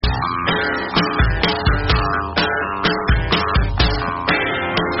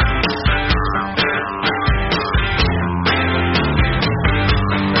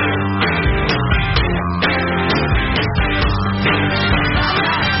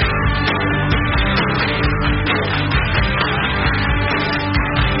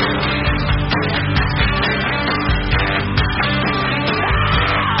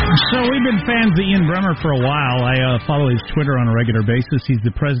been fans of Ian Bremmer for a while. I follow his Twitter on a regular basis. He's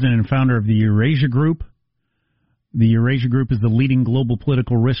the president and founder of the Eurasia Group. The Eurasia Group is the leading global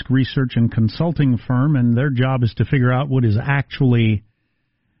political risk research and consulting firm, and their job is to figure out what is actually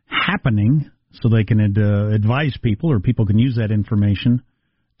happening so they can advise people, or people can use that information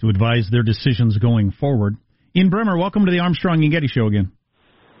to advise their decisions going forward. Ian Bremmer, welcome to the Armstrong and Getty Show again.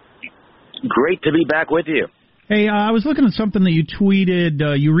 Great to be back with you. Hey, I was looking at something that you tweeted.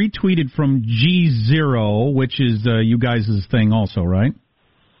 You retweeted from G0, which is you guys' thing also, right?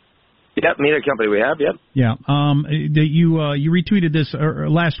 Yep, media company we have, yep. Yeah, you retweeted this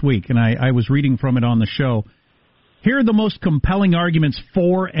last week, and I was reading from it on the show. Here are the most compelling arguments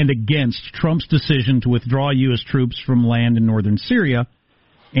for and against Trump's decision to withdraw U.S. troops from land in northern Syria.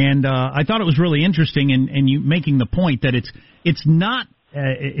 And I thought it was really interesting, and you making the point that it's not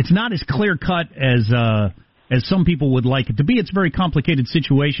as clear cut as some people would like it to be. It's a very complicated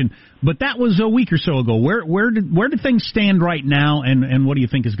situation, but that was a week or so ago. Where do things stand right now, and what do you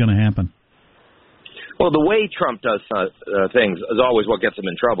think is going to happen? Well, the way Trump does things is always what gets him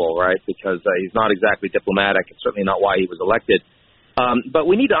in trouble, right? Because he's not exactly diplomatic. It's certainly not why he was elected. But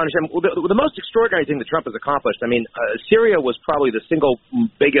we need to understand the most extraordinary thing that Trump has accomplished. I mean, Syria was probably the single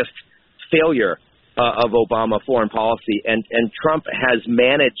biggest failure of Obama foreign policy, and Trump has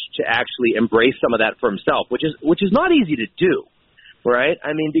managed to actually embrace some of that for himself, which is not easy to do, right?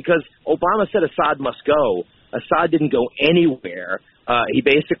 I mean, because Obama said Assad must go. Assad didn't go anywhere. He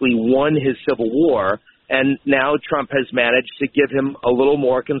basically won his civil war, and now Trump has managed to give him a little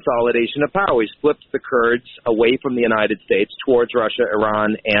more consolidation of power. He's flipped the Kurds away from the United States towards Russia,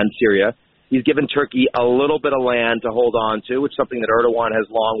 Iran, and Syria. He's given Turkey a little bit of land to hold on to, which is something that Erdogan has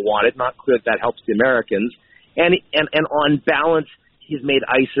long wanted. Not clear that helps the Americans. And on balance, he's made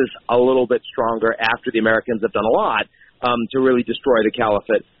ISIS a little bit stronger after the Americans have done a lot to really destroy the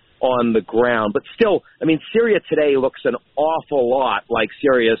caliphate on the ground. But still, I mean, Syria today looks an awful lot like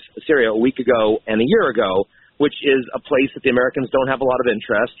Syria a week ago and a year ago, which is a place that the Americans don't have a lot of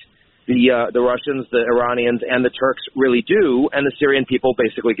interest. The Russians, the Iranians, and the Turks really do, and the Syrian people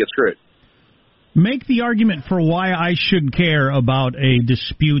basically get screwed. Make the argument for why I should care about a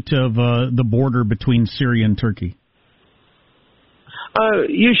dispute of the border between Syria and Turkey.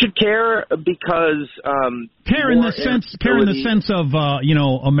 You should care because care in the sense of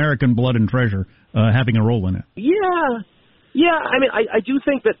American blood and treasure having a role in it. Yeah. I mean, I do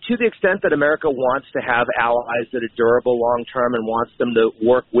think that to the extent that America wants to have allies that are durable long term and wants them to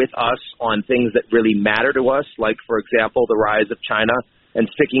work with us on things that really matter to us, like for example the rise of China, and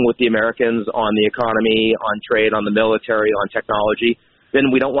sticking with the Americans on the economy, on trade, on the military, on technology,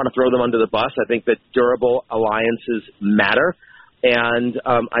 then we don't want to throw them under the bus. I think that durable alliances matter. And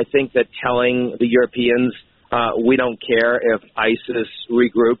I think that telling the Europeans we don't care if ISIS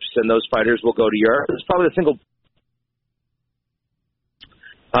regroups and those fighters will go to Europe is probably the single...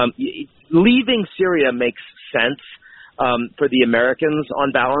 leaving Syria makes sense for the Americans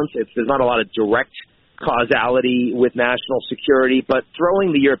on balance. There's not a lot of direct causality with national security, but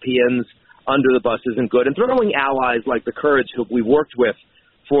throwing the Europeans under the bus isn't good. And throwing allies like the Kurds, who we've worked with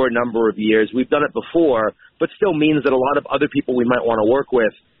for a number of years, we've done it before, but still means that a lot of other people we might want to work with,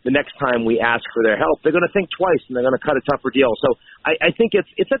 the next time we ask for their help, they're going to think twice and they're going to cut a tougher deal. So I think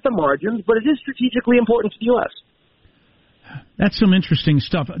it's at the margins, but it is strategically important to the U.S. That's some interesting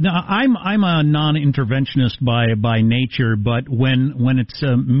stuff. Now, I'm a non-interventionist by nature, but when it's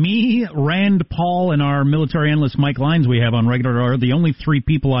me, Rand Paul, and our military analyst Mike Lyons we have on regular are the only three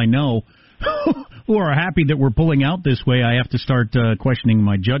people I know who are happy that we're pulling out this way, I have to start questioning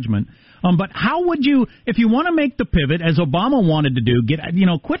my judgment. But how would you, if you want to make the pivot, as Obama wanted to do,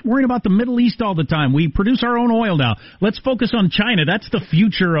 quit worrying about the Middle East all the time. We produce our own oil now. Let's focus on China. That's the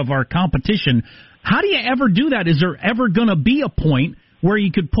future of our competition. How do you ever do that? Is there ever going to be a point where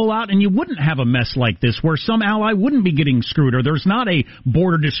you could pull out and you wouldn't have a mess like this, where some ally wouldn't be getting screwed, or there's not a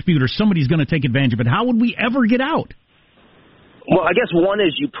border dispute, or somebody's going to take advantage of it? How would we ever get out? Well, I guess one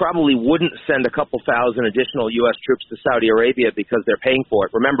is you probably wouldn't send a couple thousand additional U.S. troops to Saudi Arabia because they're paying for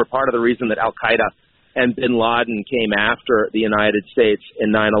it. Remember, part of the reason that al-Qaeda and bin Laden came after the United States in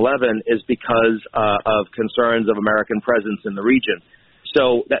 9/11 is because of concerns of American presence in the region.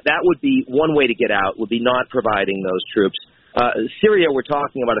 So that would be one way to get out, would be not providing those troops. Syria, we're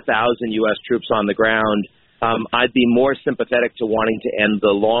talking about 1,000 U.S. troops on the ground. I'd be more sympathetic to wanting to end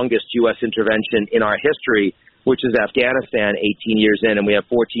the longest U.S. intervention in our history, which is Afghanistan, 18 years in, and we have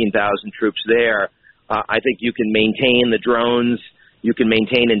 14,000 troops there. I think you can maintain the drones, you can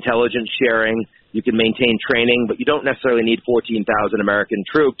maintain intelligence sharing, you can maintain training, but you don't necessarily need 14,000 American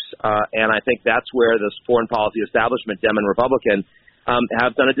troops. And I think that's where this foreign policy establishment, Dem and Republican,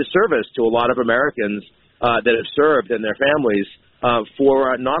 have done a disservice to a lot of Americans that have served and their families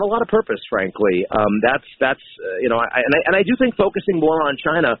for not a lot of purpose, frankly. That's I do think focusing more on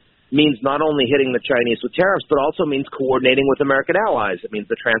China means not only hitting the Chinese with tariffs, but also means coordinating with American allies. It means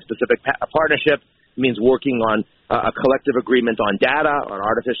the Trans-Pacific Partnership. It means working on a collective agreement on data, on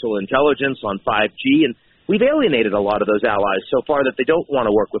artificial intelligence, on 5G, and we've alienated a lot of those allies so far that they don't want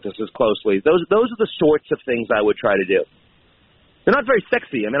to work with us as closely. Those are the sorts of things I would try to do. They're not very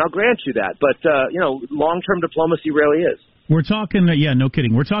sexy. I mean, I'll grant you that, but long-term diplomacy really is. We're talking, no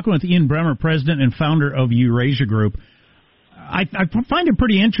kidding. We're talking with Ian Bremmer, president and founder of Eurasia Group. I find it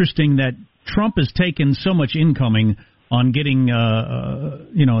pretty interesting that Trump has taken so much incoming on getting,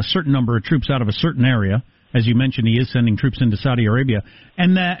 a certain number of troops out of a certain area. As you mentioned, he is sending troops into Saudi Arabia,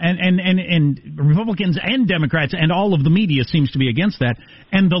 and Republicans and Democrats and all of the media seems to be against that.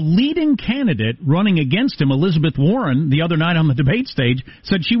 And the leading candidate running against him, Elizabeth Warren, the other night on the debate stage,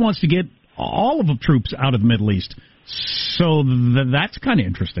 said she wants to get all of the troops out of the Middle East. So that's kind of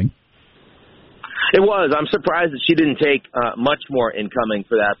interesting. It was. I'm surprised that she didn't take much more incoming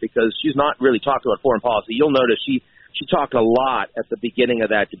for that, because she's not really talked about foreign policy. You'll notice she talked a lot at the beginning of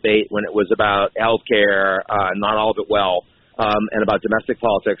that debate when it was about health care, not all of it well, and about domestic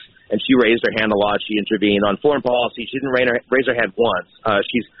politics. And she raised her hand a lot. She intervened. On foreign policy, she didn't raise her hand once.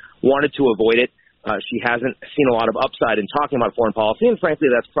 She's wanted to avoid it. She hasn't seen a lot of upside in talking about foreign policy, and frankly,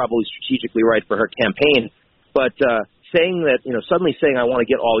 that's probably strategically right for her campaign. But suddenly saying I want to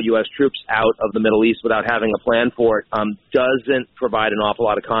get all U.S. troops out of the Middle East without having a plan for it doesn't provide an awful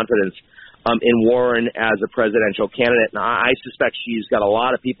lot of confidence in Warren as a presidential candidate. And I suspect she's got a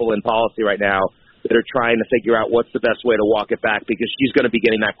lot of people in policy right now that are trying to figure out what's the best way to walk it back, because she's going to be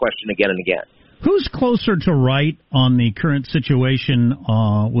getting that question again and again. Who's closer to right on the current situation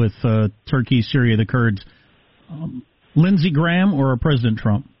with Turkey, Syria, the Kurds? Lindsey Graham or President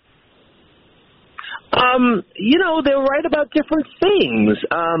Trump? They're right about different things.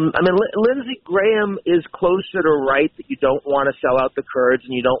 Lindsey Graham is closer to right that you don't want to sell out the Kurds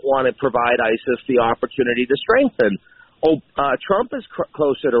and you don't want to provide ISIS the opportunity to strengthen. Trump is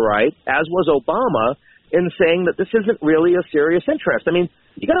closer to right, as was Obama, in saying that this isn't really a serious interest. I mean,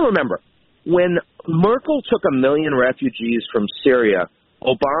 you got to remember, when Merkel took 1 million refugees from Syria,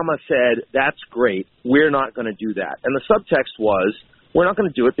 Obama said, that's great, we're not going to do that. And the subtext was, we're not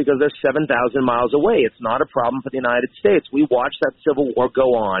going to do it because they're 7,000 miles away. It's not a problem for the United States. We watched that civil war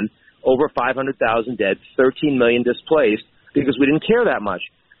go on, over 500,000 dead, 13 million displaced, because we didn't care that much.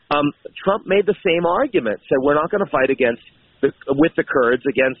 Trump made the same argument, said we're not going to fight with the Kurds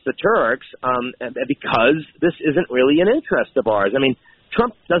against the Turks because this isn't really an interest of ours. I mean,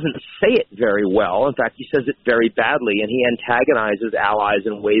 Trump doesn't say it very well. In fact, he says it very badly, and he antagonizes allies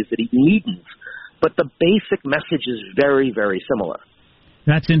in ways that he needn't. But the basic message is very, very similar.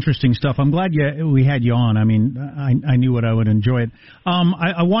 That's interesting stuff. I'm glad we had you on. I mean, I knew I would enjoy it.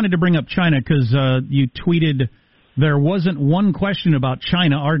 I wanted to bring up China because you tweeted there wasn't one question about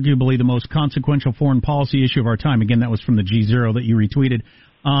China, arguably the most consequential foreign policy issue of our time. Again, that was from the G0 that you retweeted.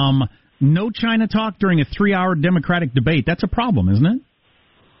 No China talk during a 3-hour Democratic debate. That's a problem, isn't it?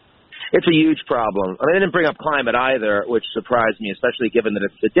 It's a huge problem. I mean, they didn't bring up climate either, which surprised me, especially given that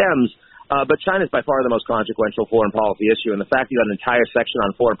it's the Dems. But China is by far the most consequential foreign policy issue, and the fact you got an entire section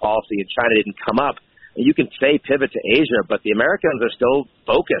on foreign policy and China didn't come up, and you can say pivot to Asia, but the Americans are still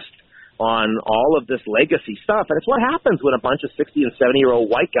focused on all of this legacy stuff, and it's what happens when a bunch of 60 and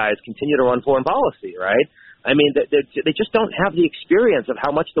 70-year-old white guys continue to run foreign policy, right? I mean, they just don't have the experience of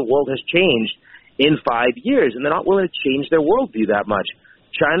how much the world has changed in 5 years, and they're not willing to change their worldview that much.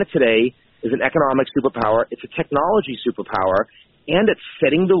 China today is an economic superpower. It's a technology superpower. And it's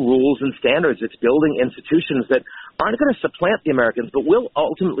setting the rules and standards. It's building institutions that aren't going to supplant the Americans, but will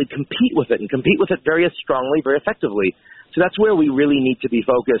ultimately compete with it, and compete with it very strongly, very effectively. So that's where we really need to be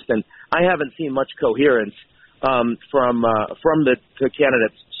focused. And I haven't seen much coherence from the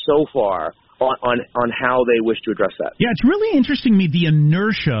candidates so far on how they wish to address that. Yeah, it's really interesting to me, the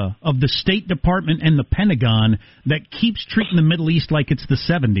inertia of the State Department and the Pentagon that keeps treating the Middle East like it's the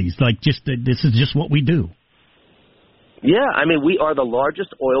 70s, like this is just what we do. Yeah, I mean, we are the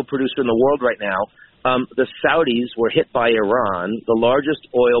largest oil producer in the world right now. The Saudis were hit by Iran, the largest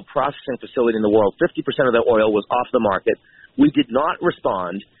oil processing facility in the world. 50% of their oil was off the market. We did not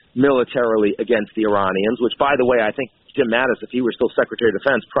respond militarily against the Iranians, which, by the way, I think Jim Mattis, if he were still Secretary of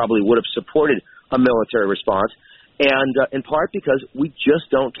Defense, probably would have supported a military response, and in part because we just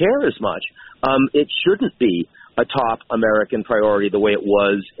don't care as much. It shouldn't be a top American priority the way it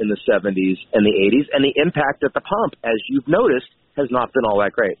was in the 70s and the 80s, and the impact at the pump, as you've noticed, has not been all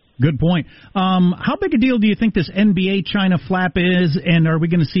that great. Good point. How big a deal do you think this NBA China flap is, and are we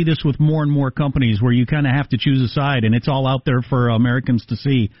going to see this with more and more companies where you kind of have to choose a side, and it's all out there for Americans to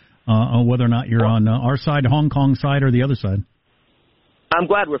see whether or not you're on our side, Hong Kong side, or the other side? I'm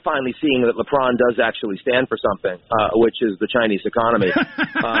glad we're finally seeing that LeBron does actually stand for something, which is the Chinese economy,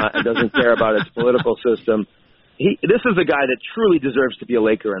 and doesn't care about its political system. This is a guy that truly deserves to be a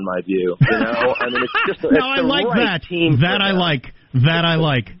Laker, in my view. You know, I mean, it's just it's I the like right that. team. That I like. That I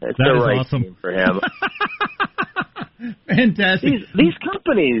like. It's that the is right awesome. team for him. Fantastic. These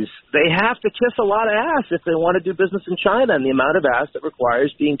companies, they have to kiss a lot of ass if they want to do business in China, and the amount of ass that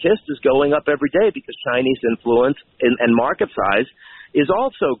requires being kissed is going up every day because Chinese influence and market size is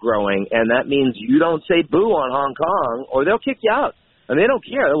also growing, and that means you don't say boo on Hong Kong or they'll kick you out. And they don't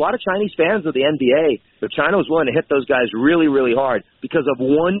care. A lot of Chinese fans of the NBA, but China was willing to hit those guys really, really hard because of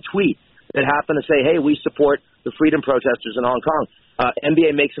one tweet that happened to say, hey, we support the freedom protesters in Hong Kong.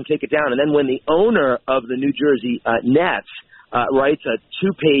 NBA makes them take it down. And then when the owner of the New Jersey Nets writes a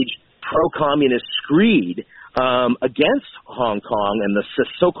 2-page pro-communist screed against Hong Kong and the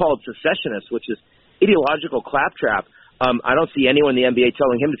so-called secessionists, which is ideological claptrap, I don't see anyone in the NBA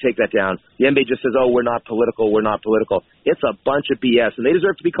telling him to take that down. The NBA just says, oh, we're not political, we're not political. It's a bunch of BS, and they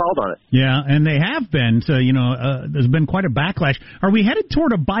deserve to be called on it. Yeah, and they have been. So, there's been quite a backlash. Are we headed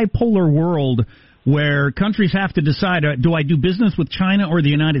toward a bipolar world where countries have to decide, do I do business with China or the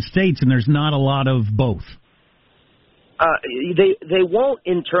United States, and there's not a lot of both? They won't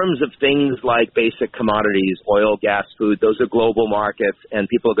in terms of things like basic commodities, oil, gas, food. Those are global markets, and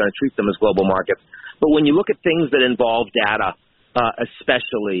people are going to treat them as global markets. But when you look at things that involve data,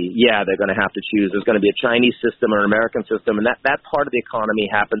 especially, they're going to have to choose. There's going to be a Chinese system or an American system, and that part of the economy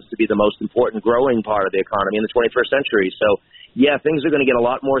happens to be the most important growing part of the economy in the 21st century. So, things are going to get a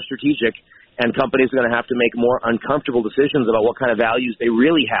lot more strategic, and companies are going to have to make more uncomfortable decisions about what kind of values they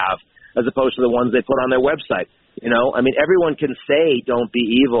really have as opposed to the ones they put on their website. Everyone can say don't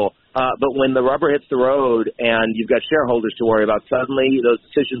be evil, but when the rubber hits the road and you've got shareholders to worry about, suddenly those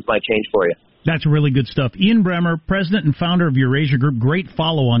decisions might change for you. That's really good stuff. Ian Bremmer, president and founder of Eurasia Group. Great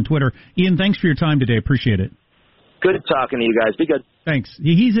follow on Twitter. Ian, thanks for your time today. Appreciate it. Good talking to you guys. Be good. Thanks.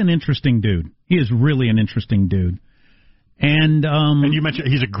 He's an interesting dude. He is really an interesting dude. And you mentioned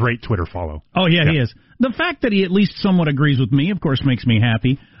he's a great Twitter follow. Oh, yeah, he is. The fact that he at least somewhat agrees with me, of course, makes me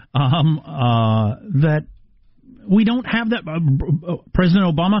happy. That we don't have that. President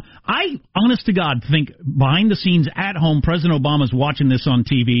Obama, I, honest to God, think behind the scenes at home, President Obama's watching this on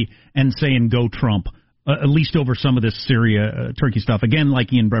TV and saying, go Trump, at least over some of this Syria, Turkey stuff. Again,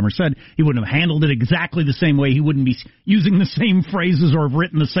 like Ian Bremmer said, he wouldn't have handled it exactly the same way. He wouldn't be using the same phrases or have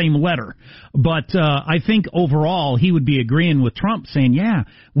written the same letter. But I think overall he would be agreeing with Trump, saying,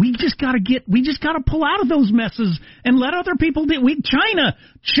 we just got to pull out of those messes and let other people do it. China,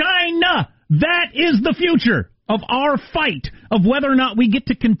 that is the future of our fight of whether or not we get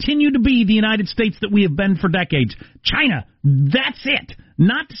to continue to be the United States that we have been for decades. China, that's it.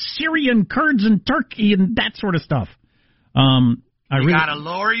 Not Syrian Kurds and Turkey and that sort of stuff. You gotta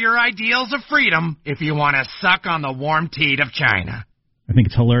lower your ideals of freedom if you want to suck on the warm teat of China. I think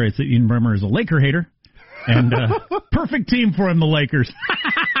it's hilarious that Ian Bremmer is a Laker hater. And perfect team for him, the Lakers.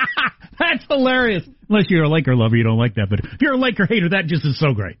 That's hilarious. Unless you're a Laker lover, you don't like that. But if you're a Laker hater, that just is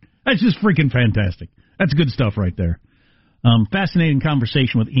so great. That's just freaking fantastic. That's good stuff right there. Fascinating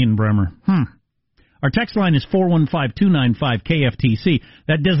conversation with Ian Bremmer. Our text line is 415-295-KFTC.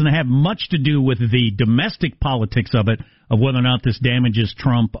 That doesn't have much to do with the domestic politics of it, of whether or not this damages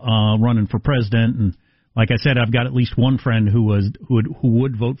Trump running for president. And like I said, I've got at least one friend who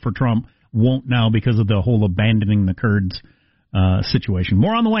would vote for Trump, won't now because of the whole abandoning the Kurds situation.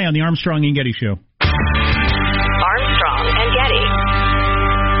 More on the way on the Armstrong and Getty Show. Armstrong and Getty.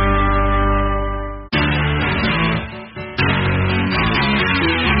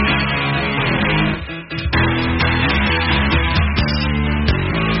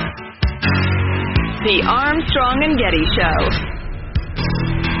 The Armstrong and Getty Show.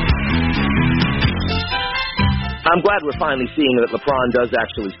 I'm glad we're finally seeing that LeBron does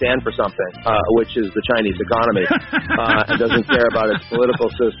actually stand for something, which is the Chinese economy, and doesn't care about its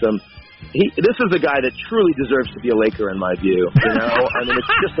political system. This is a guy that truly deserves to be a Laker, in my view. It's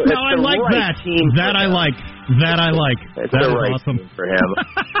just it's I like right that. Team that I like. That I like. It's that the was right awesome team for him.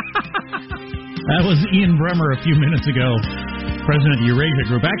 That was Ian Bremmer a few minutes ago, president of Eurasia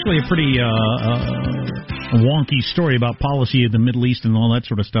Group. Actually, a pretty wonky story about policy of the Middle East and all that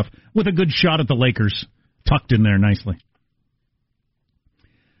sort of stuff, with a good shot at the Lakers tucked in there nicely.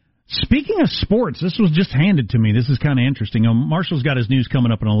 Speaking of sports, this was just handed to me. This is kind of interesting. Marshall's got his news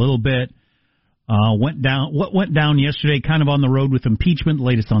coming up in a little bit. What went down yesterday, kind of on the road with impeachment,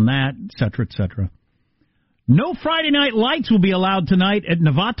 latest on that, et cetera, et cetera. No Friday night lights will be allowed tonight at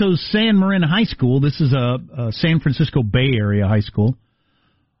Novato's San Marin High School. This is a San Francisco Bay Area high school.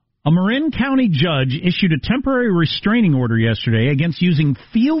 A Marin County judge issued a temporary restraining order yesterday against using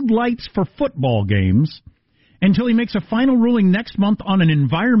field lights for football games until he makes a final ruling next month on an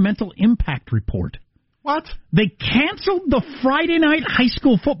environmental impact report. What? They canceled the Friday night high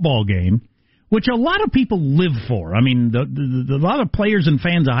school football game, which a lot of people live for. I mean, a lot of players and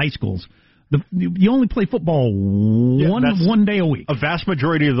fans of high schools, you only play football one day a week. A vast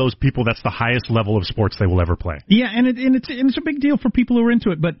majority of those people, that's the highest level of sports they will ever play. Yeah, and it's a big deal for people who are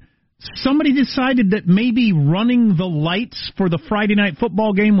into it. But somebody decided that maybe running the lights for the Friday night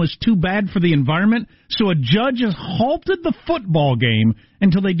football game was too bad for the environment, so a judge has halted the football game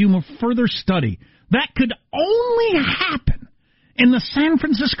until they do more further study. That could only happen in the San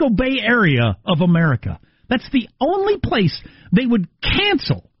Francisco Bay Area of America. That's the only place they would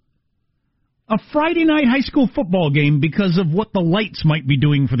cancel a Friday night high school football game because of what the lights might be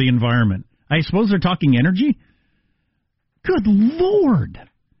doing for the environment. I suppose they're talking energy? Good Lord.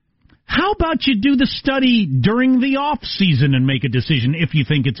 How about you do the study during the off season and make a decision if you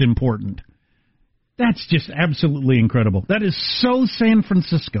think it's important? That's just absolutely incredible. That is so San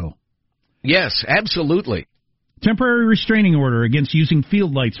Francisco. Yes, absolutely. Temporary restraining order against using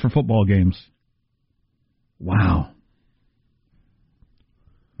field lights for football games. Wow.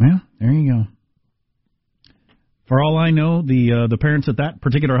 Well, there you go. For all I know, the parents at that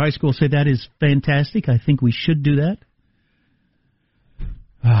particular high school say that is fantastic. I think we should do that.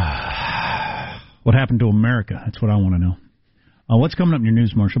 What happened to America? That's what I want to know. What's coming up in your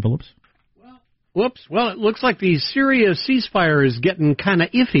news, Marshall Phillips? Well, it looks like the Syria ceasefire is getting kind of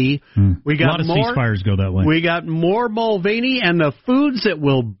iffy. We got a lot of ceasefires go that way. We got more Mulvaney and the foods that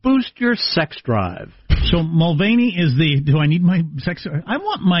will boost your sex drive. So Mulvaney is do I need my sex? I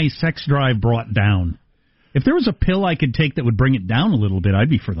want my sex drive brought down. If there was a pill I could take that would bring it down a little bit, I'd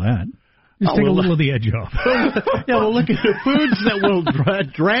be for that. Just take a little of the edge off. Yeah, well, look at the foods that will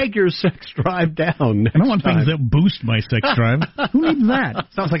drag your sex drive down. I don't want things that boost my sex drive. Who needs that?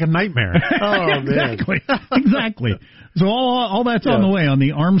 Sounds like a nightmare. Oh, man. Exactly. So all that's on the way on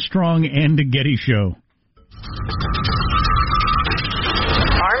the Armstrong and Getty Show.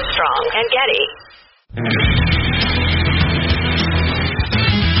 Armstrong and Getty.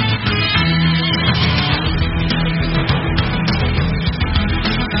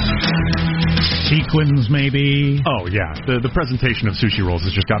 Sequins, maybe. Oh, yeah. The presentation of sushi rolls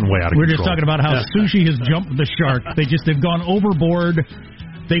has just gotten way out of control. We're just talking about how sushi has jumped the shark. They've gone overboard.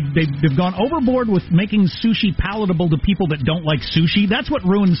 They've gone overboard with making sushi palatable to people that don't like sushi. That's what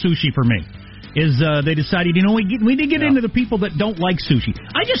ruined sushi for me. Is they decided, we need to get into the people that don't like sushi.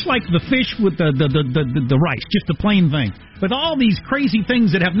 I just like the fish with the rice, just the plain thing. With all these crazy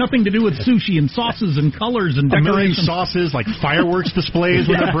things that have nothing to do with sushi and sauces and colors and decorations. Sauces, like fireworks displays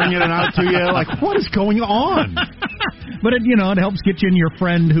when they're bringing it out to you. Like, what is going on? But it helps get you in your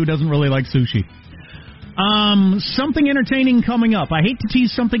friend who doesn't really like sushi. Something entertaining coming up. I hate to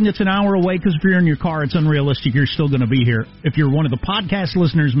tease something that's an hour away because if you're in your car, it's unrealistic. You're still going to be here. If you're one of the podcast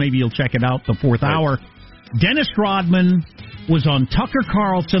listeners, maybe you'll check it out, the fourth hour. Dennis Rodman was on Tucker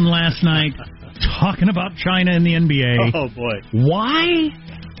Carlson last night talking about China and the NBA. Oh, boy. Why?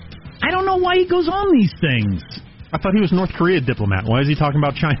 I don't know why he goes on these things. I thought he was North Korea diplomat. Why is he talking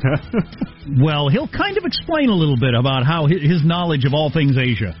about China? Well, he'll kind of explain a little bit about how his knowledge of all things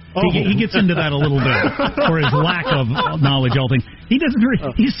Asia. Oh. He gets into that a little bit, or his lack of knowledge of all things. He doesn't.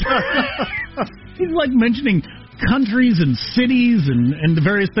 He's like mentioning countries and cities and the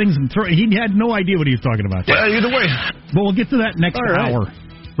various things, and he had no idea what he was talking about. Yeah, either way. But we'll get to that next hour.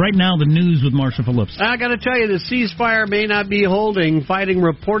 Right now, the news with Marshall Phillips. I got to tell you, the ceasefire may not be holding. Fighting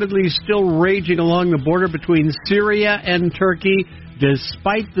reportedly still raging along the border between Syria and Turkey,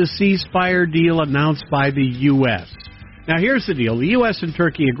 despite the ceasefire deal announced by the U.S. Now, here's the deal. The U.S. and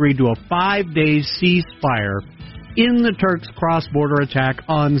Turkey agreed to a 5-day ceasefire in the Turks' cross-border attack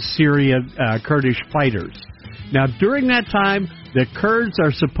on Syria Kurdish fighters. Now, during that time, the Kurds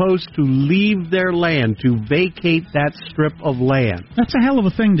are supposed to leave their land, to vacate that strip of land. That's a hell of a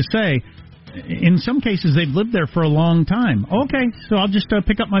thing to say. In some cases, they've lived there for a long time. Okay, so I'll just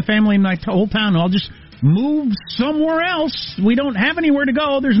pick up my family and my whole town, and I'll just move somewhere else. We don't have anywhere to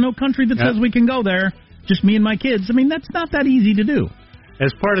go. There's no country that says we can go there. Just me and my kids. I mean, that's not that easy to do.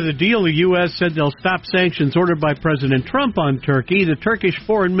 As part of the deal, the U.S. said they'll stop sanctions ordered by President Trump on Turkey. The Turkish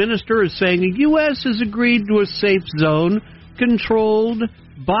foreign minister is saying the U.S. has agreed to a safe zone controlled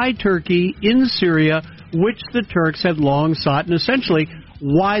by Turkey in Syria, which the Turks had long sought. And essentially,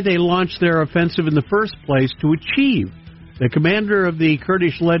 why they launched their offensive in the first place to achieve. The commander of the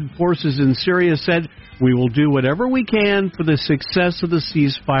Kurdish-led forces in Syria said, "We will do whatever we can for the success of the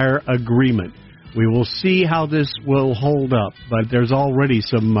ceasefire agreement. We will see how this will hold up," but there's already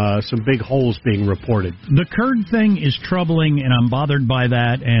some big holes being reported. The Kurd thing is troubling, and I'm bothered by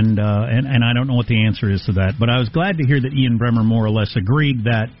that, and I don't know what the answer is to that. But I was glad to hear that Ian Bremmer more or less agreed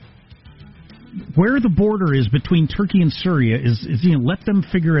that where the border is between Turkey and Syria is let them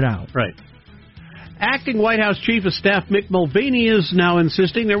figure it out. Right. Acting White House Chief of Staff Mick Mulvaney is now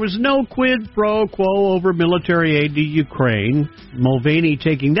insisting there was no quid pro quo over military aid to Ukraine. Mulvaney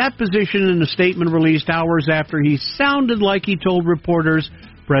taking that position in a statement released hours after he sounded like he told reporters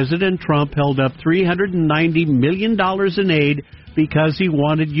President Trump held up $390 million in aid because he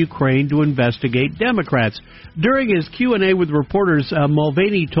wanted Ukraine to investigate Democrats. During his Q&A with reporters,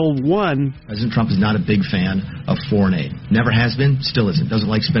 Mulvaney told one, President Trump is not a big fan of foreign aid. Never has been, still isn't. Doesn't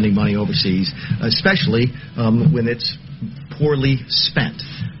like spending money overseas, especially when it's poorly spent.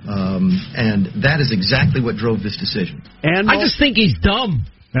 And that is exactly what drove this decision. And I just think he's dumb.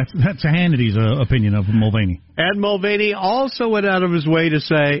 That's Hannity's opinion of Mulvaney. And Mulvaney also went out of his way to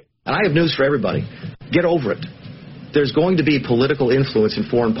say, and I have news for everybody. Get over it. There's going to be political influence in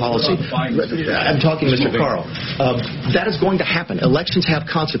foreign policy. I'm talking, Mr. Carl. That is going to happen. Elections have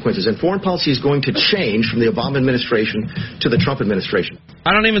consequences, and foreign policy is going to change from the Obama administration to the Trump administration.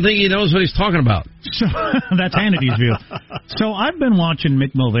 I don't even think he knows what he's talking about. So that's Hannity's view. So I've been watching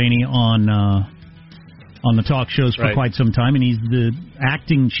Mick Mulvaney on the talk shows for quite some time, and he's the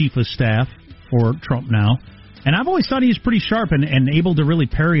acting chief of staff for Trump now. And I've always thought he was pretty sharp and able to really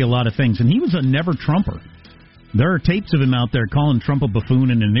parry a lot of things. And he was a never-Trumper. There are tapes of him out there calling Trump a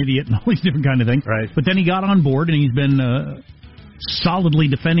buffoon and an idiot and all these different kind of things. Right. But then he got on board, and he's been solidly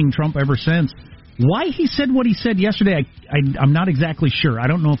defending Trump ever since. Why he said what he said yesterday, I'm not exactly sure. I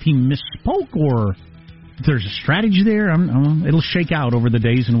don't know if he misspoke or if there's a strategy there. It'll shake out over the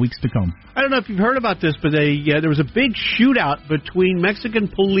days and weeks to come. I don't know if you've heard about this, but there was a big shootout between Mexican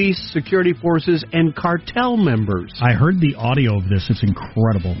police, security forces, and cartel members. I heard the audio of this. It's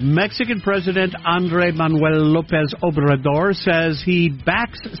incredible. Mexican President Andrés Manuel López Obrador says he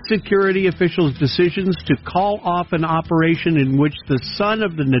backs security officials' decisions to call off an operation in which the son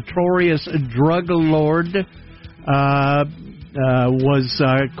of the notorious drug lord was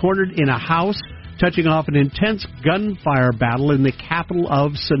cornered in a house, touching off an intense gunfire battle in the capital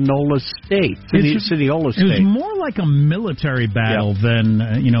of Sinaloa State. Sinaloa State. It was more like a military battle than,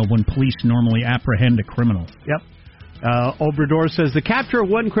 when police normally apprehend a criminal. Yep. Obrador says the capture of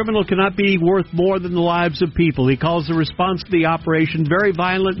one criminal cannot be worth more than the lives of people. He calls the response to the operation very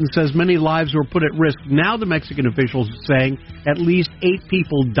violent and says many lives were put at risk. Now the Mexican officials are saying at least 8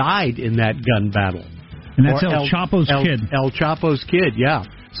 people died in that gun battle. And that's El Chapo's kid. El Chapo's kid, yeah.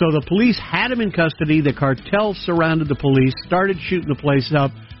 So the police had him in custody. The cartel surrounded the police, started shooting the place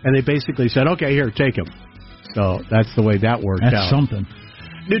up, and they basically said, okay, here, take him. So that's the way that worked out. That's something.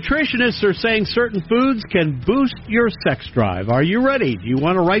 Nutritionists are saying certain foods can boost your sex drive. Are you ready? Do you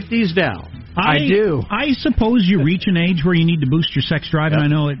want to write these down? I do. I suppose you reach an age where you need to boost your sex drive, and I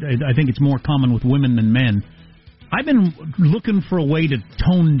know I think it's more common with women than men. I've been looking for a way to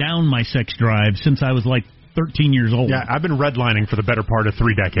tone down my sex drive since I was like 13 years old. Yeah, I've been redlining for the better part of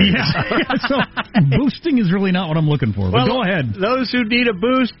 3 decades. Yeah, so boosting is really not what I'm looking for. But go ahead. Those who need a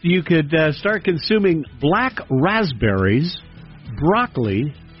boost, you could start consuming black raspberries,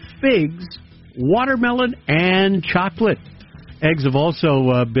 broccoli, figs, watermelon, and chocolate. Eggs have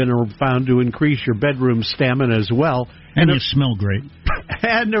also been found to increase your bedroom stamina as well. And you smell great.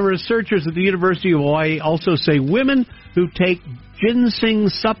 And the researchers at the University of Hawaii also say women who take ginseng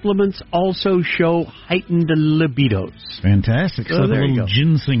supplements also show heightened libidos. Fantastic. So there a little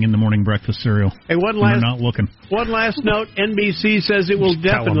ginseng in the morning breakfast cereal. Hey, We're not looking. One last note. NBC says it will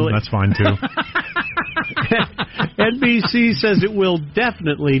definitely... That's fine, too. NBC says it will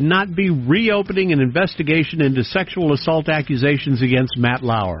definitely not be reopening an investigation into sexual assault accusations against Matt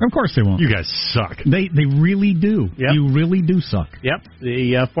Lauer. Of course they won't. You guys suck. They really do. Yep. You really do suck. Yep.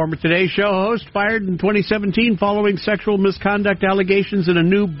 The former Today Show host fired in 2017 following sexual misconduct allegations in a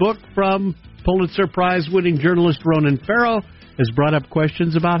new book from Pulitzer Prize-winning journalist Ronan Farrow has brought up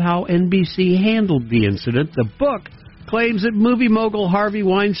questions about how NBC handled the incident. The book claims that movie mogul Harvey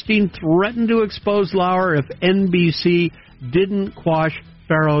Weinstein threatened to expose Lauer if NBC didn't quash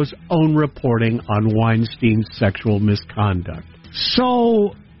Farrow's own reporting on Weinstein's sexual misconduct.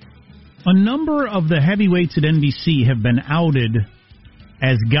 So, a number of the heavyweights at NBC have been outed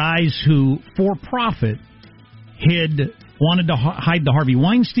as guys who, for profit, wanted to hide the Harvey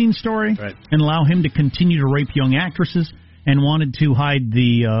Weinstein story and allow him to continue to rape young actresses. and wanted to hide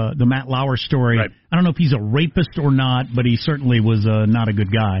the Matt Lauer story. Right. I don't know if he's a rapist or not, but he certainly was not a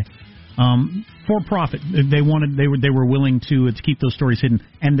good guy. For profit, they were willing to keep those stories hidden,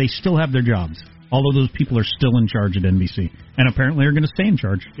 and they still have their jobs. Although those people are still in charge at NBC, and apparently are going to stay in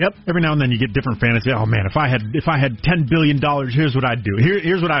charge. Yep. Every now and then you get different fantasies. Oh man, if I had $10 billion, here's what I'd do.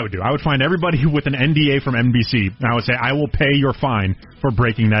 Here's what I would do. I would find everybody with an NDA from NBC, and I would say, I will pay your fine for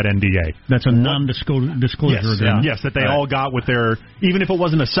breaking that NDA. That's a non-disclosure agreement. Yes, that they all got with their. Even if it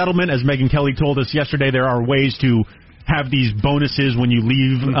wasn't a settlement, as Megyn Kelly told us yesterday, there are ways to have these bonuses when you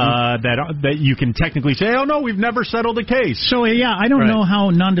leave that you can technically say, oh no, we've never settled a case. So yeah, I don't know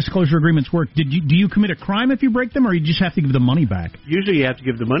how non-disclosure agreements work. Do you commit a crime if you break them, or you just have to give the money back? Usually you have to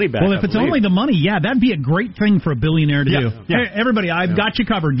give the money back. Well, if it's only the money, yeah, that'd be a great thing for a billionaire to do. Yeah. Hey, everybody, I've got you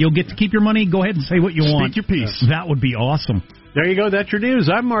covered. You'll get to keep your money. Go ahead and say what you want. Speak your piece. That would be awesome. There you go. That's your news.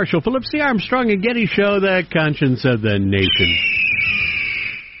 I'm Marshall Phillips, the Armstrong and Getty Show, the conscience of the nation.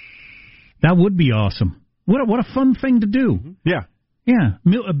 That would be awesome. What a fun thing to do. Yeah. Yeah.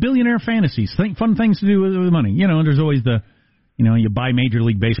 Billionaire fantasies. Fun things to do with money. You know, there's always you buy Major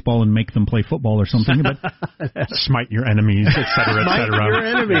League Baseball and make them play football or something. But smite your enemies, et cetera, et cetera. Smite your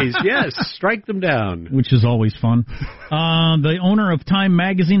enemies, yes. Strike them down. Which is always fun. The owner of Time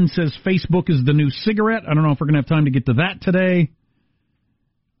Magazine says Facebook is the new cigarette. I don't know if we're going to have time to get to that today.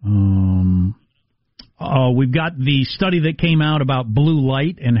 We've got the study that came out about blue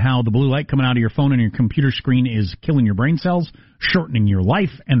light and how the blue light coming out of your phone and your computer screen is killing your brain cells, shortening your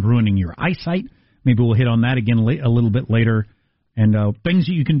life, and ruining your eyesight. Maybe we'll hit on that again a little bit later, and things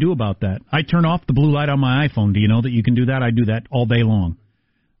that you can do about that. I turn off the blue light on my iPhone. Do you know that you can do that? I do that all day long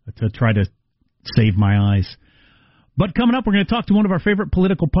to try to save my eyes. But coming up, we're going to talk to one of our favorite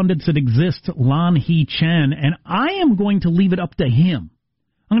political pundits that exists, Lan He Chen, and I am going to leave it up to him.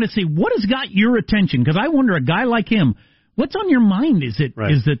 I'm going to say, what has got your attention? Because I wonder, a guy like him, what's on your mind? Is it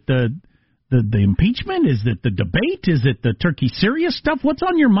the impeachment? Is it the debate? Is it the Turkey-Syria stuff? What's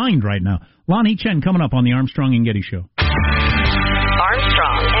on your mind right now? Lan He Chen coming up on the Armstrong and Getty Show.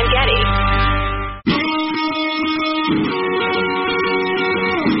 Armstrong and Getty.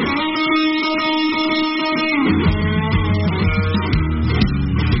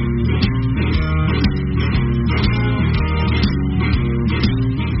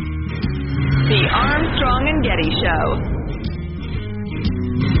 The Armstrong and Getty Show.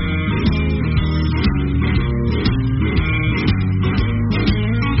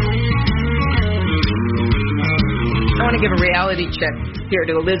 I want to give a reality check here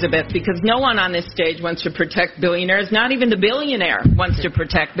to Elizabeth, because no one on this stage wants to protect billionaires. Not even the billionaire wants to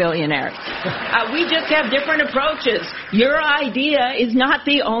protect billionaires. We just have different approaches. Your idea is not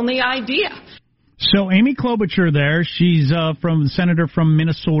the only idea. So Amy Klobuchar there, she's from senator from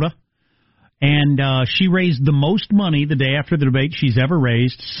Minnesota. And she raised the most money the day after the debate she's ever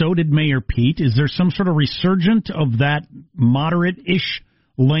raised. So did Mayor Pete. Is there some sort of resurgent of that moderate-ish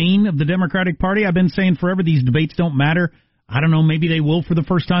lane of the Democratic Party? I've been saying forever these debates don't matter. I don't know, maybe they will for the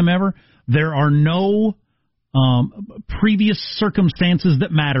first time ever. There are no previous circumstances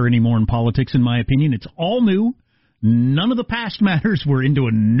that matter anymore in politics, in my opinion. It's all new. None of the past matters. We're into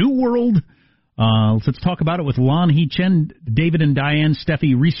a new world. Let's talk about it with Lan He Chen, David and Diane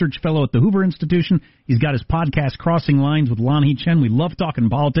Steffi, research fellow at the Hoover Institution. He's got his podcast, Crossing Lines with Lan He Chen. We love talking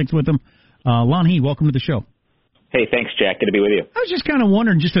politics with him. Lan He, welcome to the show. Hey, thanks, Jack. Good to be with you. I was just kind of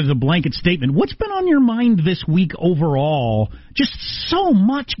wondering, just as a blanket statement, what's been on your mind this week overall? Just so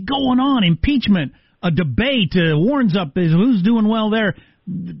much going on. Impeachment, a debate, Warren's up, who's doing well there,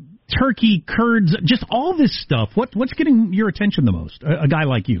 Turkey, Kurds, just all this stuff. What's getting your attention the most, a guy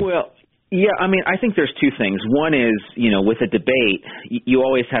like you? Well, yeah, I mean, I think there's two things. One is, with a debate, you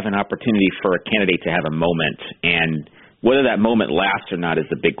always have an opportunity for a candidate to have a moment, and whether that moment lasts or not is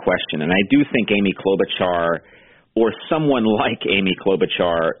the big question. And I do think Amy Klobuchar, or someone like Amy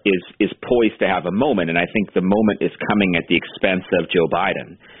Klobuchar, is poised to have a moment, and I think the moment is coming at the expense of Joe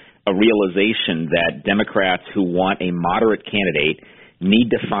Biden, a realization that Democrats who want a moderate candidate need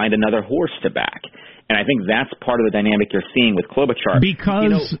to find another horse to back. And I think that's part of the dynamic you're seeing with Klobuchar.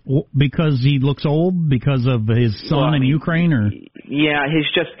 Because he looks old, because of his son in Ukraine, or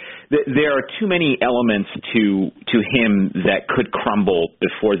he's just there are too many elements to him that could crumble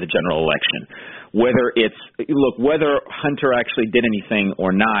before the general election. Whether Hunter actually did anything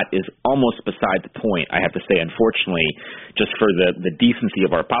or not is almost beside the point, I have to say, unfortunately, just for the decency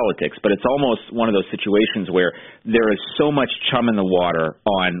of our politics. But it's almost one of those situations where there is so much chum in the water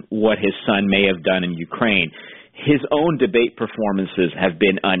on what his son may have done in Ukraine. His own debate performances have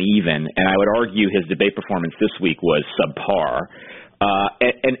been uneven, and I would argue his debate performance this week was subpar.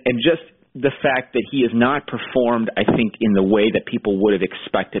 And just the fact that he has not performed, I think, in the way that people would have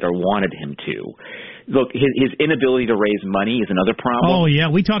expected or wanted him to. Look, his inability to raise money is another problem. Oh, yeah,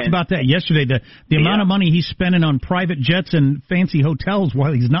 we talked about that yesterday. The amount of money he's spending on private jets and fancy hotels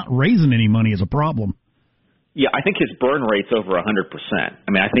while he's not raising any money is a problem. Yeah, I think his burn rate's over 100%.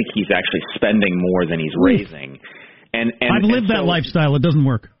 I mean, I think he's actually spending more than he's raising. And I've lived that lifestyle. It doesn't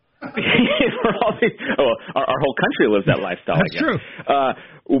work. Our whole country lives that lifestyle. That's true.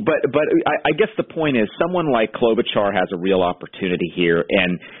 But I guess the point is, someone like Klobuchar has a real opportunity here,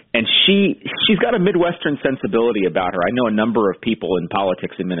 and she's got a Midwestern sensibility about her. I know a number of people in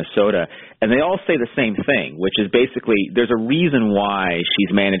politics in Minnesota, and they all say the same thing, which is basically there's a reason why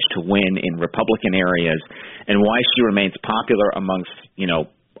she's managed to win in Republican areas, and why she remains popular amongst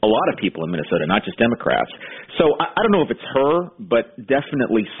a lot of people in Minnesota, not just Democrats. So I don't know if it's her, but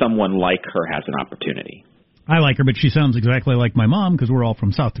definitely someone like her has an opportunity. I like her, but she sounds exactly like my mom because we're all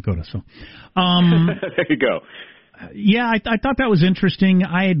from South Dakota. So, there you go. Yeah, I thought that was interesting.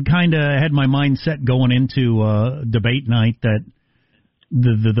 I had kind of had my mindset going into debate night that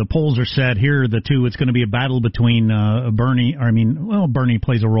the polls are set. Here are the two. It's going to be a battle between Bernie. Bernie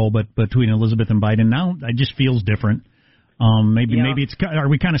plays a role, but between Elizabeth and Biden. Now it just feels different. Maybe it's. Are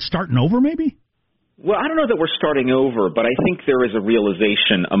we kind of starting over? Maybe. Well, I don't know that we're starting over, but I think there is a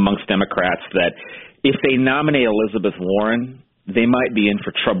realization amongst Democrats that if they nominate Elizabeth Warren, they might be in for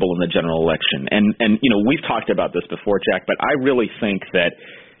trouble in the general election. And we've talked about this before, Jack, but I really think that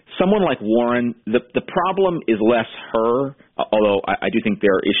someone like Warren, the problem is less her, although I do think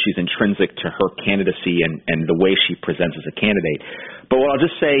there are issues intrinsic to her candidacy and the way she presents as a candidate. But what I'll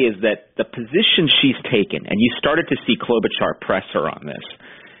just say is that the position she's taken, and you started to see Klobuchar press her on this,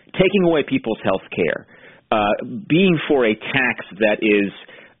 taking away people's health care, being for a tax that is,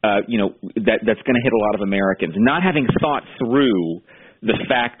 that's going to hit a lot of Americans, not having thought through the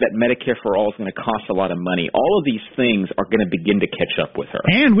fact that Medicare for All is going to cost a lot of money. All of these things are going to begin to catch up with her.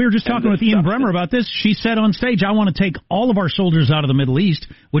 And we were just talking with Ian Bremmer about this. She said on stage, I want to take all of our soldiers out of the Middle East,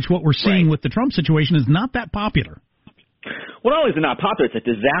 which what we're seeing with the Trump situation is not that popular. Well, not only is it not popular, it's a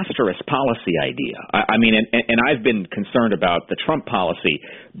disastrous policy idea. I mean, and I've been concerned about the Trump policy,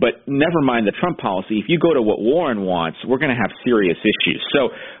 but never mind the Trump policy. If you go to what Warren wants, we're going to have serious issues.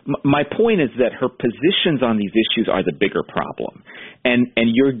 So my point is that her positions on these issues are the bigger problem. And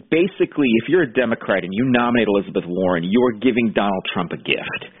you're basically, if you're a Democrat and you nominate Elizabeth Warren, you're giving Donald Trump a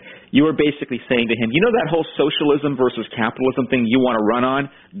gift. You are basically saying to him, that whole socialism versus capitalism thing you want to run on,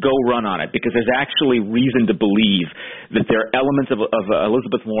 go run on it, because there's actually reason to believe that there are elements of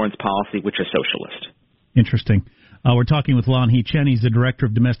Elizabeth Warren's policy which are socialist. Interesting. We're talking with Lon He Chen. He's the Director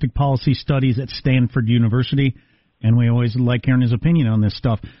of Domestic Policy Studies at Stanford University, and we always like hearing his opinion on this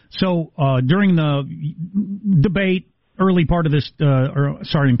stuff. So during the debate, early part of this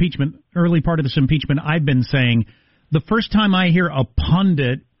impeachment, I've been saying the first time I hear a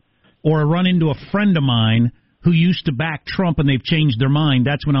pundit or run into a friend of mine who used to back Trump and they've changed their mind,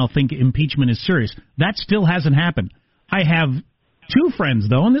 that's when I'll think impeachment is serious. That still hasn't happened. I have two friends,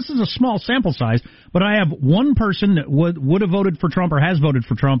 though, and this is a small sample size, but I have one person that would have voted for Trump or has voted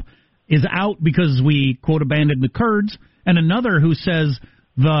for Trump is out because we, quote, abandoned the Kurds, and another who says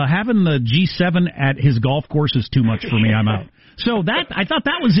having the G7 at his golf course is too much for me, I'm out. So I thought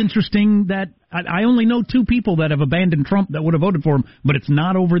that was interesting that I only know two people that have abandoned Trump that would have voted for him, but it's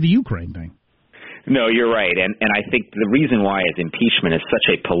not over the Ukraine thing. No, you're right. And I think the reason why is impeachment is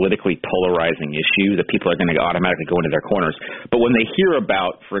such a politically polarizing issue that people are going to automatically go into their corners. But when they hear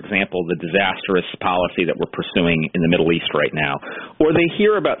about, for example, the disastrous policy that we're pursuing in the Middle East right now, or they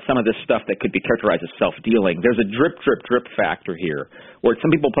hear about some of this stuff that could be characterized as self-dealing, there's a drip factor here where at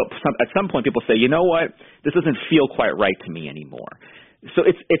some point people say, you know what, this doesn't feel quite right to me anymore. So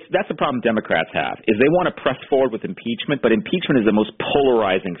that's the problem Democrats have, is they want to press forward with impeachment, but impeachment is the most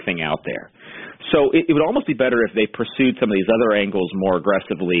polarizing thing out there. So it would almost be better if they pursued some of these other angles more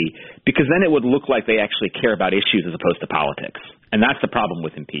aggressively, because then it would look like they actually care about issues as opposed to politics. And that's the problem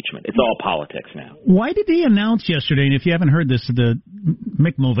with impeachment. It's all politics now. Why did he announce yesterday, and if you haven't heard this,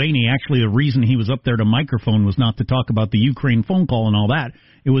 Mick Mulvaney, actually the reason he was up there to microphone was not to talk about the Ukraine phone call and all that.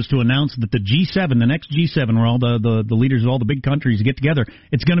 It was to announce that the G7, the next G7, where all the leaders of all the big countries get together,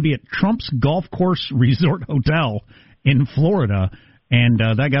 it's going to be at Trump's golf course resort hotel in Florida. And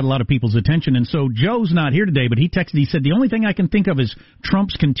that got a lot of people's attention. And so Joe's not here today, but he texted, he said, the only thing I can think of is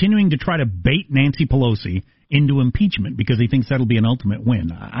Trump's continuing to try to bait Nancy Pelosi into impeachment because he thinks that'll be an ultimate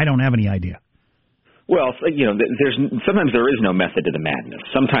win. I don't have any idea. Well, sometimes there is no method to the madness.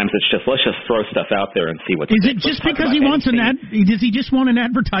 Sometimes it's just, let's just throw stuff out there and see what's. Is it just because he wants does he just want an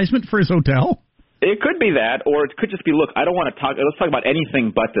advertisement for his hotel? It could be that, or it could just be, look, I don't want to talk. Let's talk about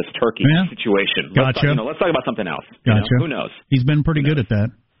anything but this Turkey situation. Gotcha. Let's talk about something else. Gotcha. Who knows? He's been pretty good at that.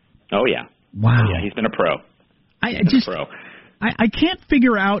 Oh, yeah. Wow. Oh, yeah, he's been a pro. I can't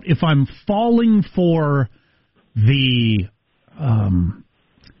figure out if I'm falling for the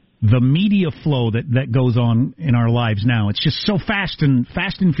media flow that goes on in our lives now. It's just so fast and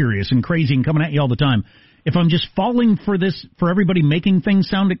furious and crazy and coming at you all the time. If I'm just falling for this, for everybody making things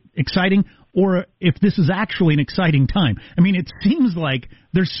sound exciting, or if this is actually an exciting time. I mean, it seems like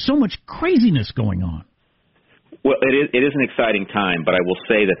there's so much craziness going on. Well, it is an exciting time, but I will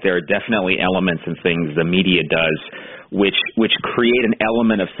say that there are definitely elements and things the media does which create an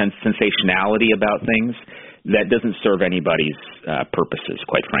element of sensationality about things that doesn't serve anybody's purposes,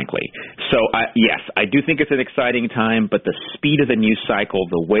 quite frankly. So, yes, I do think it's an exciting time, but the speed of the news cycle,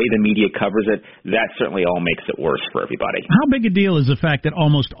 the way the media covers it, that certainly all makes it worse for everybody. How big a deal is the fact that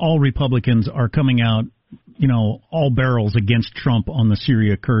almost all Republicans are coming out, all barrels against Trump on the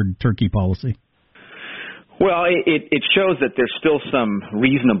Syria-Kurd-Turkey policy? Well, it shows that there's still some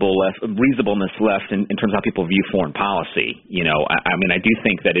reasonableness left in terms of how people view foreign policy. I mean, I do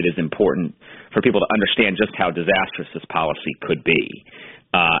think that it is important for people to understand just how disastrous this policy could be.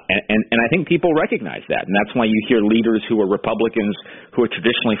 And I think people recognize that. And that's why you hear leaders who are Republicans who are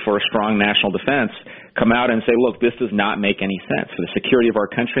traditionally for a strong national defense come out and say, look, this does not make any sense for the security of our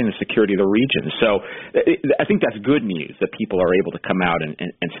country and the security of the region. So I think that's good news that people are able to come out and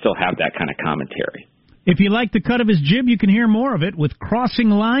still have that kind of commentary. If you like the cut of his jib, you can hear more of it with Crossing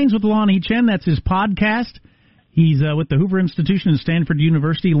Lines with Lon He-Chen. That's his podcast. He's with the Hoover Institution and Stanford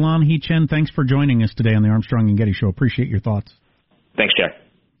University. Lon He-Chen, thanks for joining us today on the Armstrong and Getty Show. Appreciate your thoughts. Thanks, Jeff.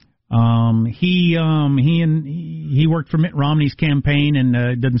 He worked for Mitt Romney's campaign, and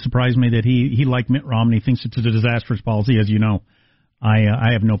it doesn't surprise me that he like Mitt Romney, thinks it's a disastrous policy. As you know,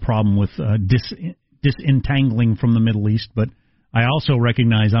 I have no problem with disentangling from the Middle East, but I also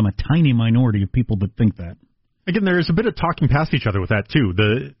recognize I'm a tiny minority of people that think that. Again, there is a bit of talking past each other with that, too.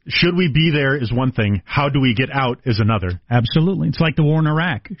 The should we be there is one thing. How do we get out is another. Absolutely. It's like the war in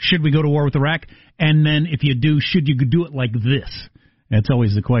Iraq. Should we go to war with Iraq? And then if you do, should you do it like this? That's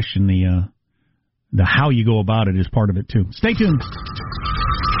always the question. The how you go about it is part of it, too. Stay tuned.